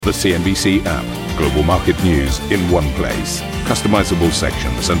The CNBC app. Global market news in one place. Customizable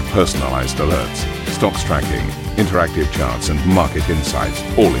sections and personalized alerts. Stocks tracking, interactive charts and market insights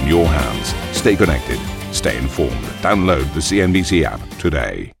all in your hands. Stay connected. Stay informed. Download the CNBC app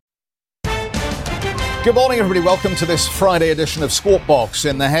today. Good morning, everybody. Welcome to this Friday edition of Squawk.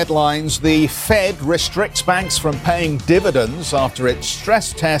 In the headlines, the Fed restricts banks from paying dividends after its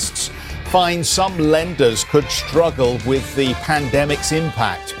stress tests find some lenders could struggle with the pandemic's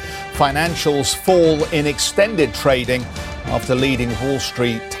impact. Financials fall in extended trading after leading Wall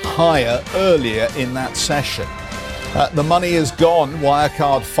Street higher earlier in that session. The money is gone.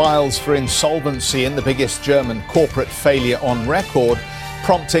 Wirecard files for insolvency in the biggest German corporate failure on record,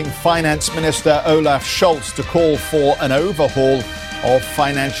 prompting Finance Minister Olaf Scholz to call for an overhaul of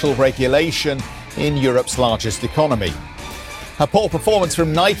financial regulation in Europe's largest economy. A poor performance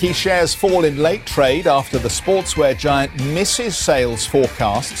from Nike. Shares fall in late trade after the sportswear giant misses sales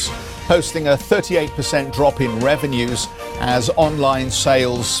forecasts, posting a 38% drop in revenues as online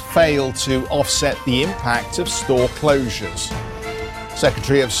sales fail to offset the impact of store closures.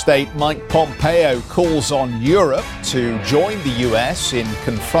 Secretary of State Mike Pompeo calls on Europe to join the US in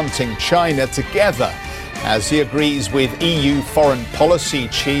confronting China together as he agrees with EU Foreign Policy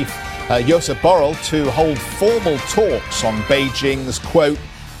Chief Josep Borrell to hold formal talks on Beijing's, quote,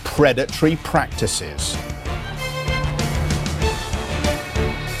 predatory practices.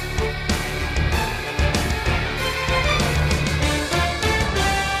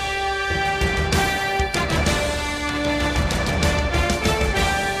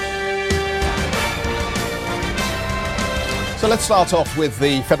 So let's start off with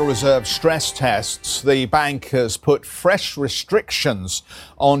the Federal Reserve stress tests. The bank has put fresh restrictions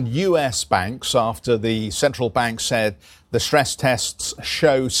on US banks after the central bank said the stress tests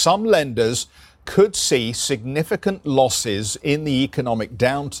show some lenders could see significant losses in the economic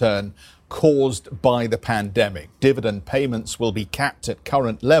downturn caused by the pandemic. Dividend payments will be capped at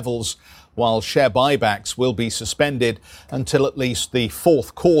current levels, while share buybacks will be suspended until at least the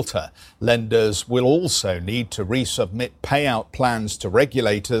fourth quarter. Lenders will also need to resubmit payout plans to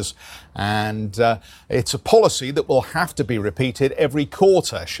regulators, and it's a policy that will have to be repeated every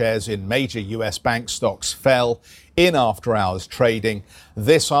quarter. Shares in major US bank stocks fell in after-hours trading.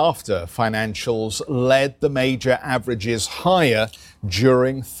 This after financials led the major averages higher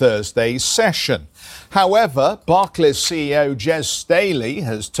during Thursday's session. However, Barclays CEO Jez Staley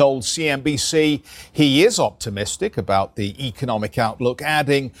has told CNBC he is optimistic about the economic outlook,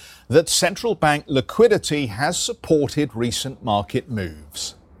 adding that central bank liquidity has supported recent market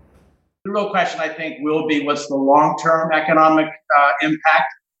moves. The real question, I think, will be what's the long-term economic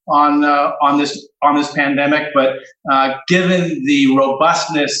impact on this pandemic. But given the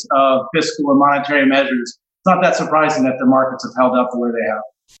robustness of fiscal and monetary measures, it's not that surprising that the markets have held up the way they have.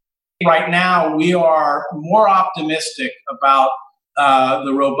 Right now, we are more optimistic about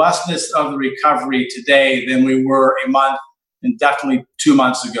the robustness of the recovery today than we were a month and definitely 2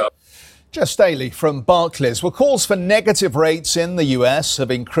 months ago. Jez Staley from Barclays. Well, calls for negative rates in the US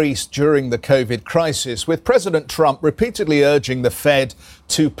have increased during the COVID crisis, with President Trump repeatedly urging the Fed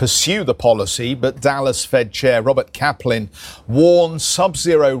to pursue the policy. But Dallas Fed Chair Robert Kaplan warned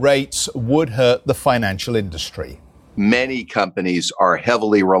sub-zero rates would hurt the financial industry. Many companies are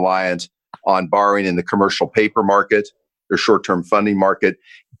heavily reliant on borrowing in the commercial paper market, their short-term funding market,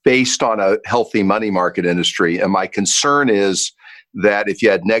 based on a healthy money market industry. And my concern is that if you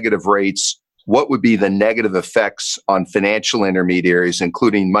had negative rates, what would be the negative effects on financial intermediaries,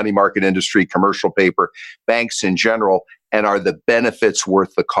 including money market industry, commercial paper, banks in general, and are the benefits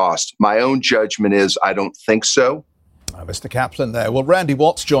worth the cost? My own judgment is I don't think so. Mr. Kaplan there. Well, Randy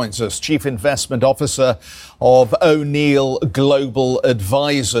Watts joins us, Chief Investment Officer of O'Neill Global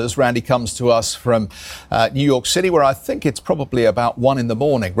Advisors. Randy comes to us from New York City, where I think it's probably about 1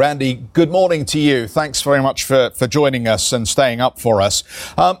 a.m. Randy, good morning to you. Thanks very much for joining us and staying up for us.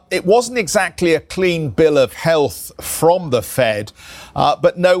 It wasn't exactly a clean bill of health from the Fed,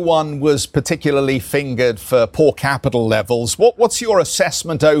 but no one was particularly fingered for poor capital levels. What's your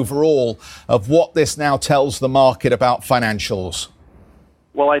assessment overall of what this now tells the market about financials?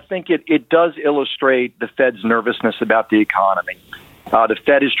 Well, I think it does illustrate the Fed's nervousness about the economy. The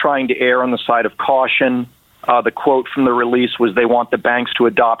Fed is trying to err on the side of caution. The quote from the release was they want the banks to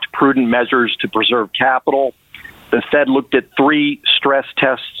adopt prudent measures to preserve capital. The Fed looked at 3 stress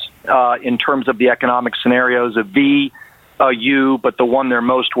tests in terms of the economic scenarios, a V, a U, but the one they're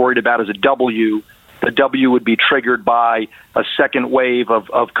most worried about is a W. The W would be triggered by a second wave of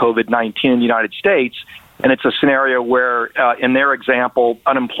COVID-19 in the United States. And it's a scenario where, in their example,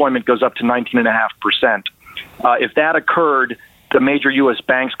 unemployment goes up to 19.5%. If that occurred, the major U.S.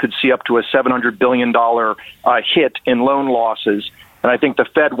 banks could see up to a $700 billion hit in loan losses. And I think the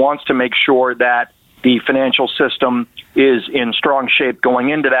Fed wants to make sure that the financial system is in strong shape going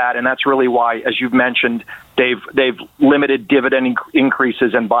into that. And that's really why, as you've mentioned, they've limited dividend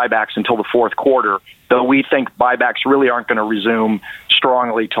increases and buybacks until the fourth quarter, though we think buybacks really aren't going to resume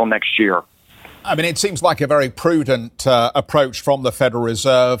strongly till next year. I mean, it seems like a very prudent approach from the Federal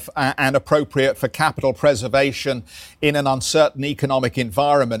Reserve and appropriate for capital preservation in an uncertain economic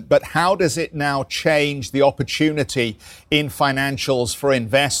environment. But how does it now change the opportunity in financials for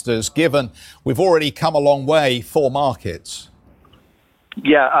investors, given we've already come a long way for markets?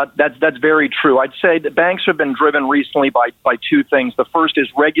 Yeah, that's very true. I'd say the banks have been driven recently by two things. The first is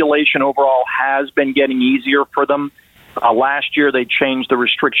regulation overall has been getting easier for them. Last year, they changed the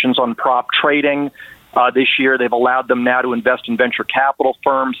restrictions on prop trading. This year, they've allowed them now to invest in venture capital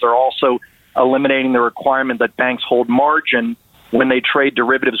firms. They're also eliminating the requirement that banks hold margin when they trade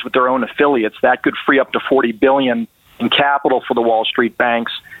derivatives with their own affiliates. That could free up to $40 billion in capital for the Wall Street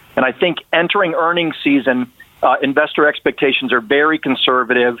banks. And I think entering earnings season, investor expectations are very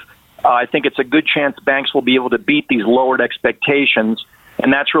conservative. I think it's a good chance banks will be able to beat these lowered expectations.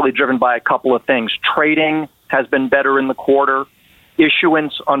 And that's really driven by a couple of things. Trading has been better in the quarter.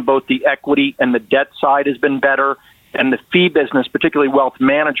 Issuance on both the equity and the debt side has been better. And the fee business, particularly wealth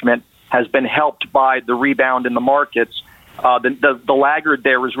management, has been helped by the rebound in the markets. The laggard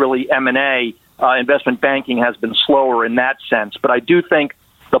there is really M&A. Investment banking has been slower in that sense. But I do think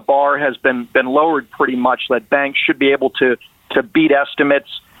the bar has been lowered pretty much, that banks should be able to beat estimates.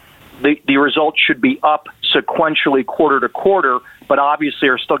 The results should be up sequentially quarter to quarter, but obviously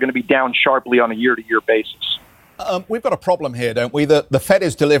are still going to be down sharply on a year-to-year basis. We've got a problem here, don't we? The Fed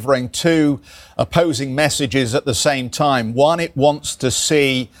is delivering two opposing messages at the same time. One, it wants to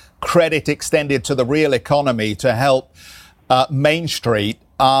see credit extended to the real economy to help Main Street.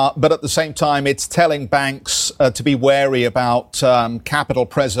 But at the same time, it's telling banks to be wary about capital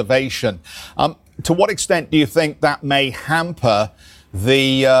preservation. To what extent do you think that may hamper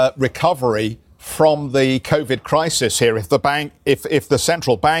the recovery from the COVID crisis here? If the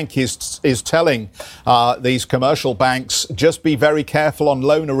central bank is telling these commercial banks, just be very careful on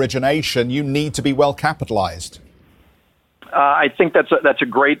loan origination, you need to be well capitalized. I think that's a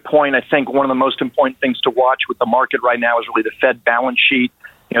great point. I think one of the most important things to watch with the market right now is really the Fed balance sheet.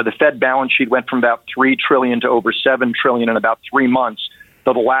 You know, the Fed balance sheet went from about $3 trillion to over $7 trillion in about 3 months.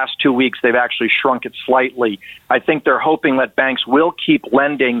 So the last 2 weeks, they've actually shrunk it slightly. I think they're hoping that banks will keep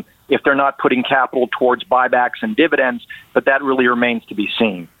lending if they're not putting capital towards buybacks and dividends, but that really remains to be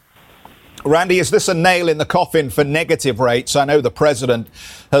seen. Randy, is this a nail in the coffin for negative rates? I know the president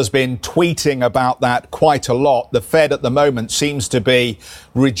has been tweeting about that quite a lot. The Fed at the moment seems to be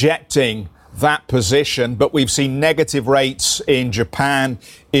rejecting that position, but we've seen negative rates in Japan,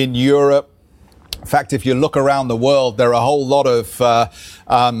 in Europe. In fact, if you look around the world, there are a whole lot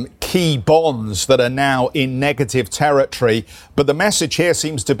of key bonds that are now in negative territory. But the message here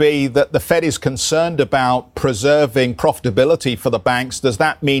seems to be that the Fed is concerned about preserving profitability for the banks. Does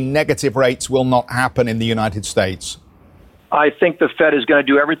that mean negative rates will not happen in the United States? I think the Fed is going to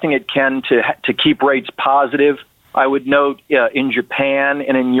do everything it can to keep rates positive. I would note in Japan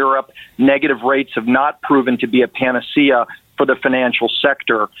and in Europe, negative rates have not proven to be a panacea for the financial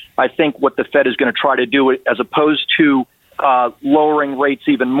sector. I think what the Fed is going to try to do, as opposed to lowering rates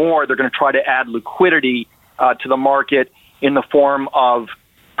even more, they're going to try to add liquidity to the market in the form of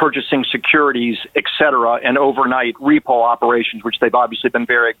purchasing securities, et cetera, and overnight repo operations, which they've obviously been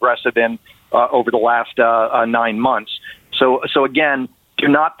very aggressive in over the last 9 months. So again, do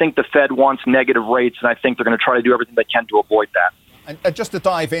not think the Fed wants negative rates, and I think they're going to try to do everything they can to avoid that. And just to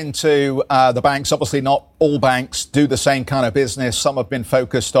dive into the banks, obviously not all banks do the same kind of business. Some have been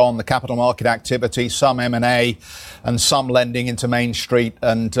focused on the capital market activity, some M&A, and some lending into Main Street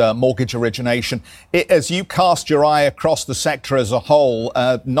and mortgage origination. As you cast your eye across the sector as a whole,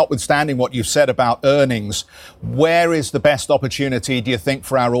 notwithstanding what you've said about earnings, where is the best opportunity, do you think,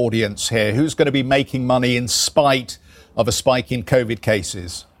 for our audience here? Who's going to be making money in spite of a spike in COVID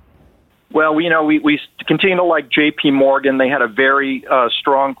cases? Well, we continue to like J.P. Morgan. They had a very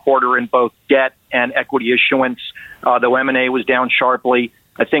strong quarter in both debt and equity issuance, though M&A was down sharply.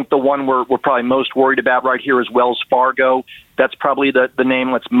 I think the one we're probably most worried about right here is Wells Fargo. That's probably the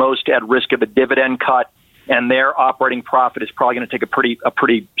name that's most at risk of a dividend cut, and their operating profit is probably going to take a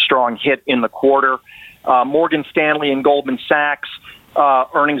pretty strong hit in the quarter. Morgan Stanley and Goldman Sachs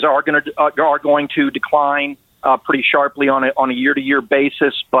earnings are going to decline pretty sharply on a year-to-year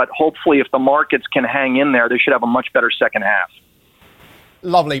basis, but hopefully if the markets can hang in there, they should have a much better second half.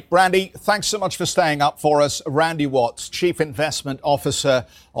 Lovely. Randy, thanks so much for staying up for us. Randy Watts, Chief Investment Officer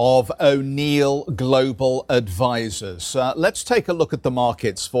of O'Neill Global Advisors. Let's take a look at the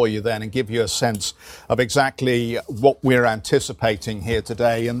markets for you then and give you a sense of exactly what we're anticipating here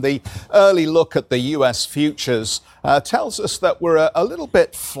today. And the early look at the US futures tells us that we're a little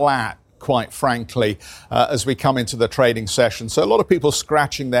bit flat, quite frankly, as we come into the trading session. So a lot of people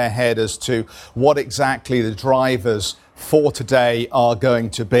scratching their head as to what exactly the drivers for today are going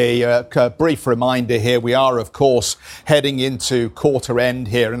to be. A brief reminder here, we are, of course, heading into quarter end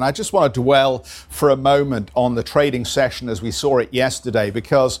here. And I just want to dwell for a moment on the trading session as we saw it yesterday,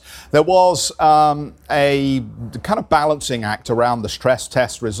 because there was a kind of balancing act around the stress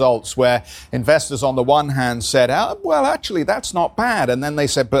test results where investors on the one hand said, well, actually, that's not bad. And then they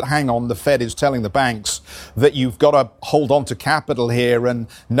said, but hang on, the Fed is telling the banks that you've got to hold on to capital here and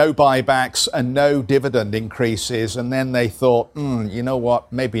no buybacks and no dividend increases. And then they thought, you know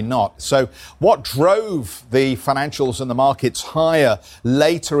what, maybe not. So what drove the financials and the markets higher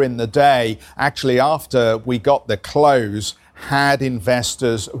later in the day, actually after we got the close, had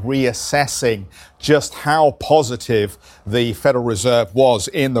investors reassessing just how positive the Federal Reserve was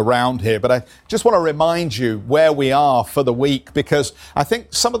in the round here. But I just want to remind you where we are for the week, because I think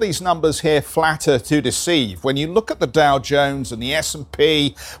some of these numbers here flatter to deceive. When you look at the Dow Jones and the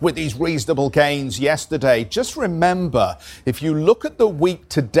S&P with these reasonable gains yesterday, just remember, if you look at the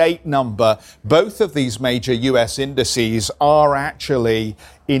week-to-date number, both of these major US indices are actually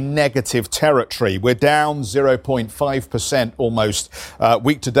in negative territory. We're down 0.5% almost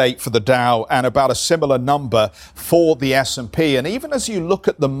week to date for the Dow, and about a similar number for the S&P. And even as you look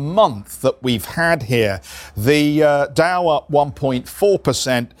at the month that we've had here, the Dow up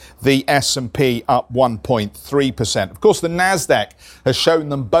 1.4%, the S&P up 1.3%. Of course, the Nasdaq has shown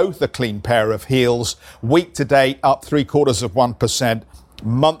them both a clean pair of heels. Week to date up 0.75%,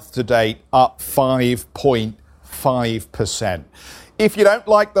 month to date up 5.5%. If you don't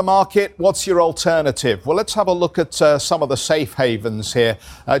like the market, what's your alternative? Well, let's have a look at some of the safe havens here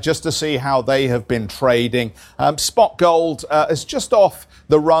just to see how they have been trading. Spot gold is just off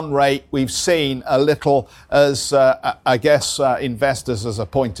the run rate we've seen a little as, I guess, investors, as I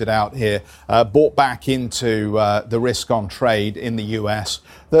pointed out here, bought back into the risk on trade in the US.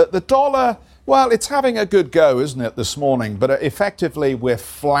 The dollar, well, it's having a good go, isn't it, this morning? But effectively, we're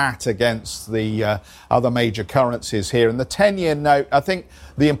flat against the other major currencies here. And the 10-year note, I think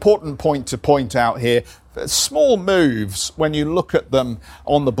the important point to point out here, small moves when you look at them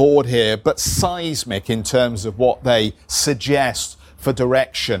on the board here, but seismic in terms of what they suggest for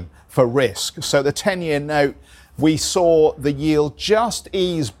direction, for risk. So the 10-year note, we saw the yield just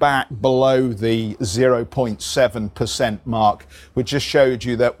ease back below the 0.7% mark, which just showed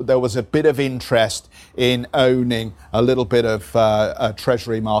you that there was a bit of interest in owning a little bit of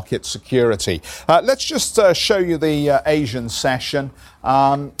Treasury market security. Let's just show you the Asian session.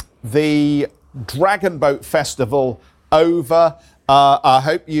 The Dragon Boat Festival over. I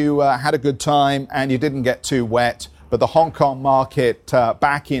hope you had a good time and you didn't get too wet. But the Hong Kong market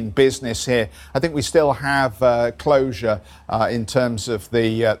back in business here. I think we still have closure in terms of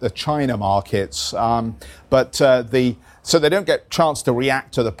the China markets. So they don't get a chance to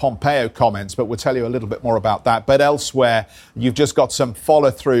react to the Pompeo comments, but we'll tell you a little bit more about that. But elsewhere, you've just got some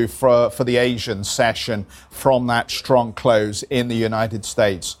follow-through for the Asian session from that strong close in the United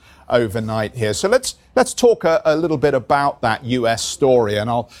States overnight here. So let's talk a little bit about that US story, and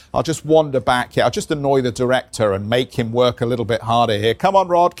I'll just wander back here. I'll just annoy the director and make him work a little bit harder here. Come on,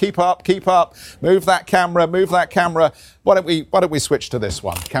 Rod, keep up. Move that camera. Why don't we switch to this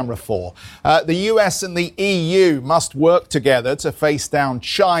one, camera 4. The US and the EU must work together to face down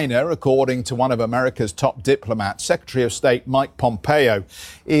China, according to one of America's top diplomats. Secretary of State Mike Pompeo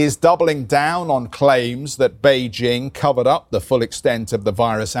is doubling down on claims that Beijing covered up the full extent of the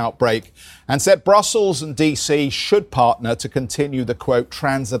virus outbreak and said Brussels and DC should partner to continue the, quote,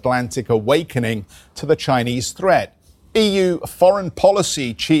 transatlantic awakening to the Chinese threat. EU Foreign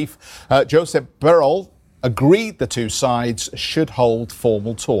Policy Chief Josep Borrell agreed the two sides should hold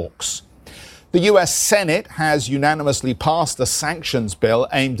formal talks. The US Senate has unanimously passed a sanctions bill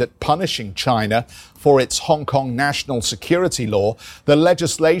aimed at punishing China for its Hong Kong national security law. The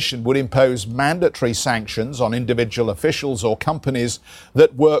legislation would impose mandatory sanctions on individual officials or companies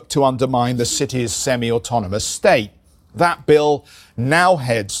that work to undermine the city's semi-autonomous state. That bill now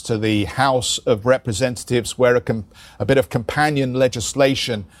heads to the House of Representatives, where a bit of companion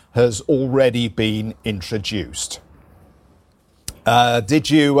legislation has already been introduced. Did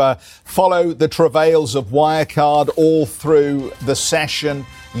you follow the travails of Wirecard all through the session?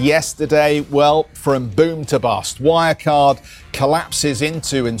 yesterday, well, from boom to bust. Wirecard collapses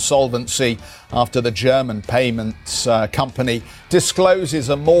into insolvency after the German payments company discloses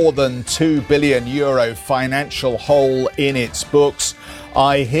a more than €2 billion financial hole in its books.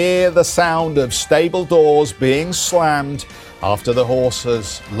 I hear the sound of stable doors being slammed after the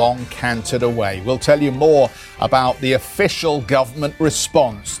horses long cantered away. We'll tell you more about the official government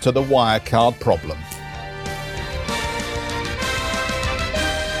response to the Wirecard problem.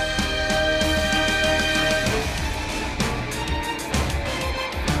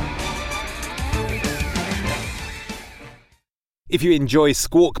 If you enjoy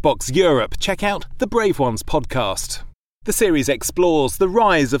Squawk Box Europe, check out the Brave Ones podcast. The series explores the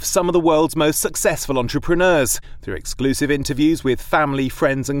rise of some of the world's most successful entrepreneurs. Through exclusive interviews with family,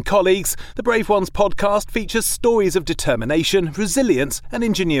 friends and colleagues, the Brave Ones podcast features stories of determination, resilience and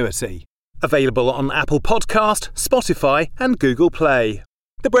ingenuity. Available on Apple Podcast, Spotify and Google Play.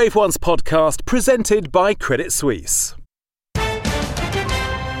 The Brave Ones podcast presented by Credit Suisse.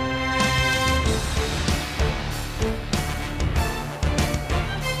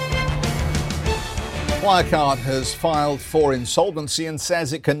 Wirecard has filed for insolvency and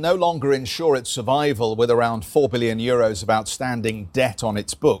says it can no longer ensure its survival with around €4 billion of outstanding debt on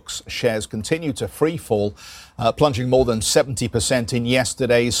its books. Shares continue to freefall, plunging more than 70% in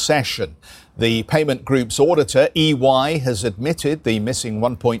yesterday's session. The payment group's auditor, EY, has admitted the missing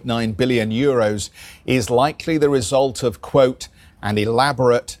 €1.9 billion is likely the result of, quote, an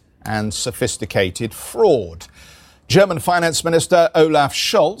elaborate and sophisticated fraud. German Finance Minister Olaf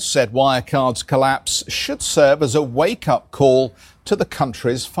Scholz said Wirecard's collapse should serve as a wake-up call to the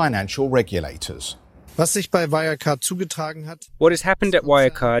country's financial regulators. What has happened at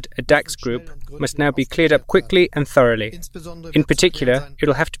Wirecard, a DAX group, must now be cleared up quickly and thoroughly. In particular,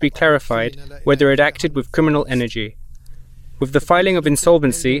 it'll have to be clarified whether it acted with criminal energy. With the filing of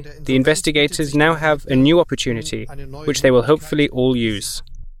insolvency, the investigators now have a new opportunity, which they will hopefully all use.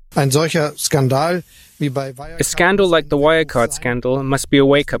 A scandal like the Wirecard scandal must be a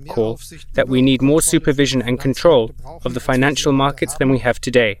wake-up call that we need more supervision and control of the financial markets than we have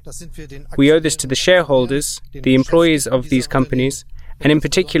today. We owe this to the shareholders, the employees of these companies, and in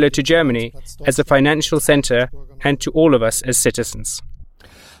particular to Germany as a financial centre and to all of us as citizens.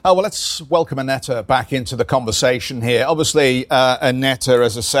 Well, let's welcome Annetta back into the conversation here. Obviously, Annetta,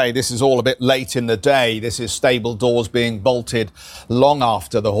 as I say, this is all a bit late in the day. This is stable doors being bolted long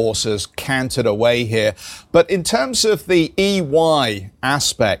after the horses cantered away here. But in terms of the EY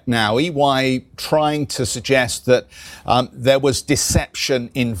aspect now, EY trying to suggest that there was deception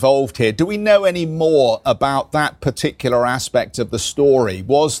involved here. Do we know any more about that particular aspect of the story?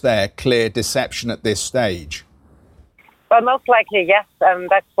 Was there clear deception at this stage? Well, most likely, yes.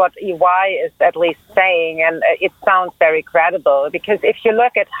 That's what EY is at least saying, and it sounds very credible. Because if you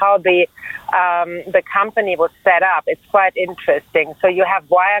look at how the company was set up, it's quite interesting. So you have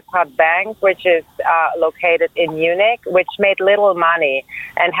Wirecard Bank, which is located in Munich, which made little money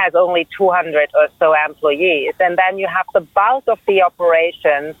and has only 200 or so employees. And then you have the bulk of the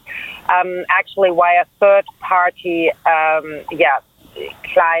operations actually via third-party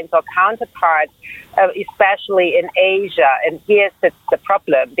clients or counterparts, especially in Asia. And here's the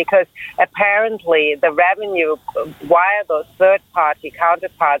problem, because apparently the revenue via those third-party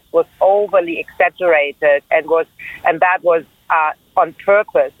counterparts was overly exaggerated and that was on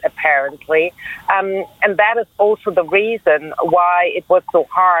purpose, apparently. And that is also the reason why it was so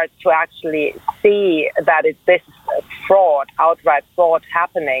hard to actually see that this is fraud, outright fraud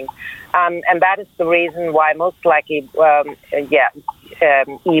happening. And that is the reason why most likely,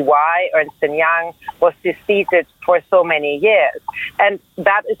 EY, Ernst & Young, was defeated for so many years. And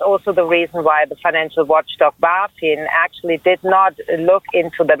that is also the reason why the financial watchdog BaFin actually did not look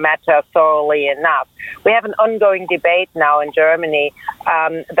into the matter thoroughly enough. We have an ongoing debate now in Germany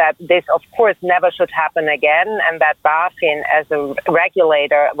that this, of course, never should happen again, and that BaFin, as a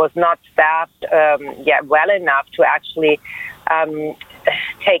regulator, was not staffed well enough to actually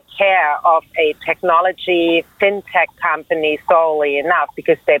take care of a technology fintech company solely enough,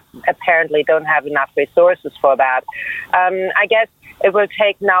 because they apparently don't have enough resources for that. I guess it will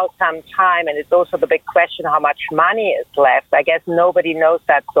take now some time, and it's also the big question how much money is left. I guess nobody knows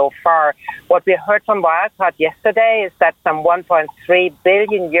that so far. What we heard from Wirecard yesterday is that some €1.3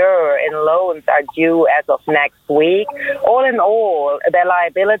 billion in loans are due as of next week. All in all, their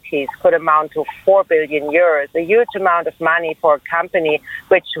liabilities could amount to €4 billion, a huge amount of money for a company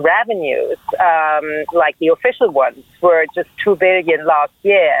which revenues, like the official ones, were just $2 billion last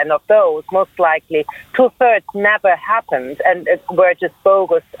year. And of those, most likely 2/3 never happened and were just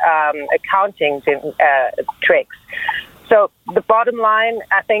bogus accounting tricks. So the bottom line,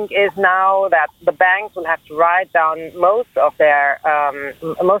 I think, is now that the banks will have to write down most of their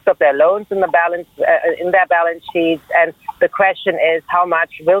loans in their balance sheets, and the question is how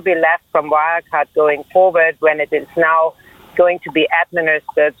much will be left from Wirecard going forward when it is now going to be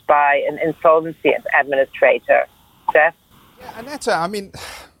administered by an insolvency administrator. Jeff? Yeah, Annetta, I mean,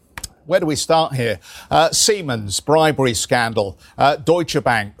 where do we start here? Siemens, bribery scandal, Deutsche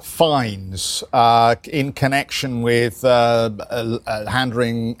Bank, fines in connection with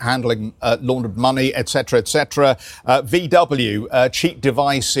handling laundered money, etc., etc. VW, cheap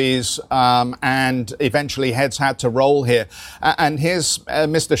devices, and eventually heads had to roll here. And here's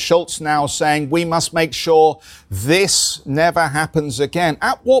Mr. Schulz now saying we must make sure this never happens again.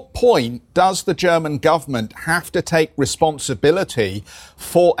 At what point does the German government have to take responsibility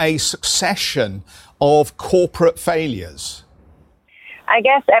for a succession of corporate failures? I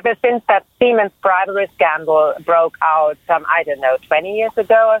guess ever since that Siemens bribery scandal broke out 20 years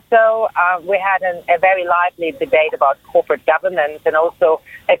ago or so, we had a very lively debate about corporate governance and also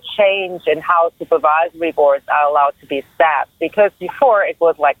a change in how supervisory boards are allowed to be staffed. Because before it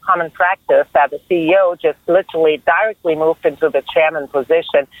was like common practice that the CEO just literally directly moved into the chairman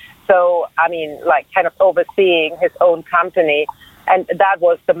position. So, kind of overseeing his own company. And that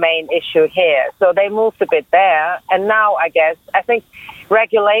was the main issue here. So they moved a bit there. And now, I think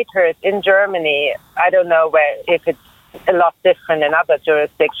regulators in Germany, I don't know if it's a lot different in other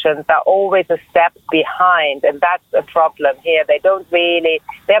jurisdictions, are always a step behind. And that's a problem here.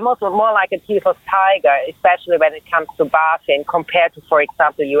 They're more like a toothless tiger, especially when it comes to BaFin, compared to, for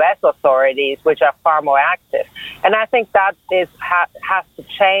example, U.S. authorities, which are far more active. And I think that has to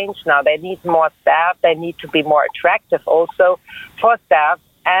change now. They need more staff. They need to be more attractive also for staff.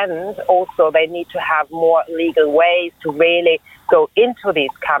 And also they need to have more legal ways to really go into these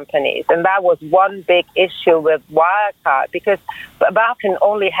companies. And that was one big issue with Wirecard, because BaFin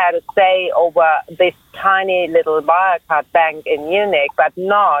only had a say over this tiny little Wirecard bank in Munich, but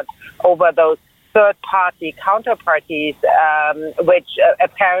not over those third-party counterparties, which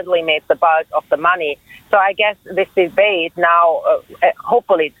apparently made the bulk of the money. So I guess this debate now,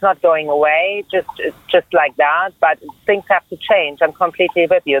 hopefully it's not going away just like that, but things have to change. I'm completely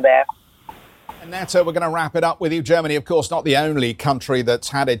with you there. Annetta, we're going to wrap it up with you. Germany, of course, not the only country that's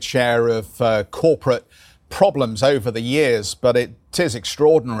had its share of corporate problems over the years, but it is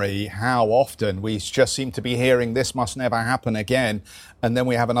extraordinary how often we just seem to be hearing this must never happen again, and then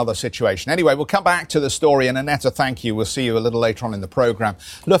we have another situation. Anyway, we'll come back to the story, and Annetta, thank you. We'll see you a little later on in the programme.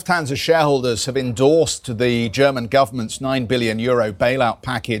 Lufthansa shareholders have endorsed the German government's €9 billion bailout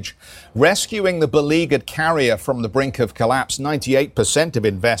package, rescuing the beleaguered carrier from the brink of collapse. 98% of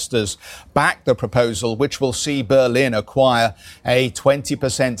investors back the proposal, which will see Berlin acquire a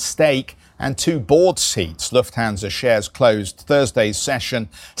 20% stake and 2 board seats. Lufthansa shares closed Thursday's session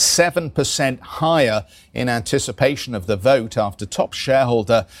 7% higher in anticipation of the vote after top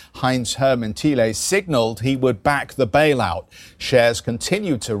shareholder Heinz-Hermann Thiele signalled he would back the bailout. Shares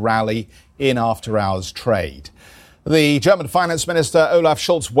continued to rally in after-hours trade. The German Finance Minister Olaf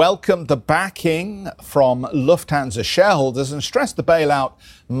Scholz welcomed the backing from Lufthansa shareholders and stressed the bailout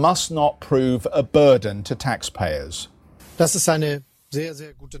must not prove a burden to taxpayers.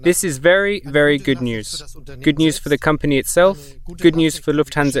 This is very, very good news. Good news for the company itself, good news for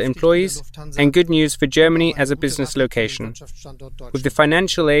Lufthansa employees, and good news for Germany as a business location. With the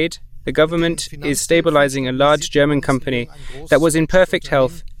financial aid, the government is stabilizing a large German company that was in perfect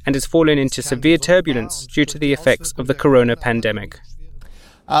health and has fallen into severe turbulence due to the effects of the corona pandemic.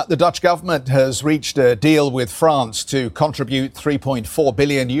 The Dutch government has reached a deal with France to contribute €3.4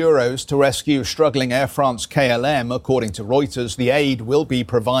 billion to rescue struggling Air France KLM. According to Reuters, the aid will be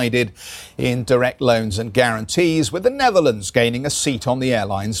provided in direct loans and guarantees, with the Netherlands gaining a seat on the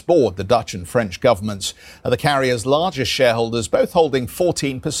airline's board. The Dutch and French governments are the carrier's largest shareholders, both holding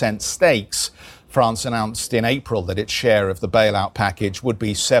 14% stakes. France announced in April that its share of the bailout package would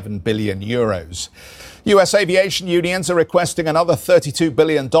be €7 billion. US aviation unions are requesting another $32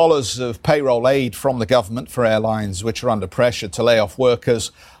 billion of payroll aid from the government for airlines which are under pressure to lay off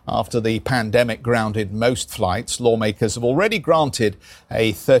workers after the pandemic grounded most flights. Lawmakers have already granted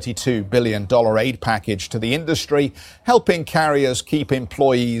a $32 billion aid package to the industry, helping carriers keep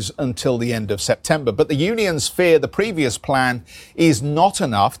employees until the end of September. But the unions fear the previous plan is not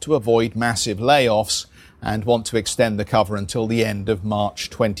enough to avoid massive layoffs and want to extend the cover until the end of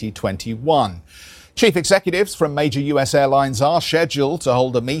March 2021. Chief executives from major US airlines are scheduled to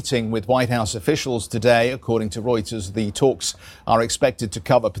hold a meeting with White House officials today. According to Reuters, the talks are expected to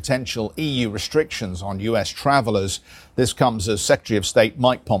cover potential EU restrictions on US travellers. This comes as Secretary of State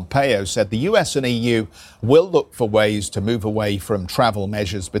Mike Pompeo said the US and EU will look for ways to move away from travel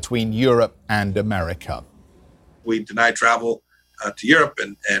measures between Europe and America. We deny travel to Europe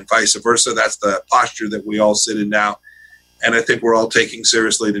and vice versa. That's the posture that we all sit in now. And I think we're all taking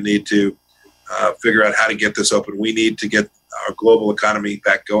seriously the need to figure out how to get this open. We need to get our global economy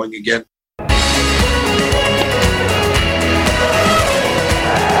back going again.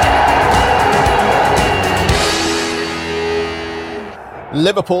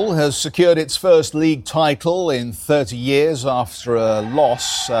 Liverpool has secured its first league title in 30 years after a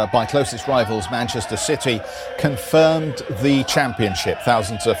loss by closest rivals Manchester City confirmed the championship.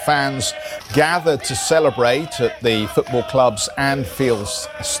 Thousands of fans gathered to celebrate at the football club's Anfield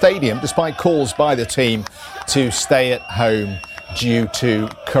Stadium despite calls by the team to stay at home due to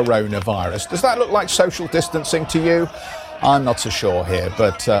coronavirus. Does that look like social distancing to you? I'm not so sure here,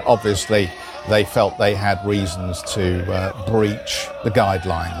 but obviously they felt they had reasons to breach the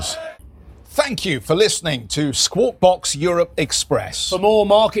guidelines. Thank you for listening to Squawk Box Europe Express. For more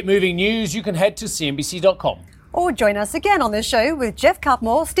market-moving news, you can head to cnbc.com. Or join us again on the show with Jeff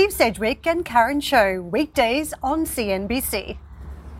Cutmore, Steve Sedgwick and Karen Cho, weekdays on CNBC.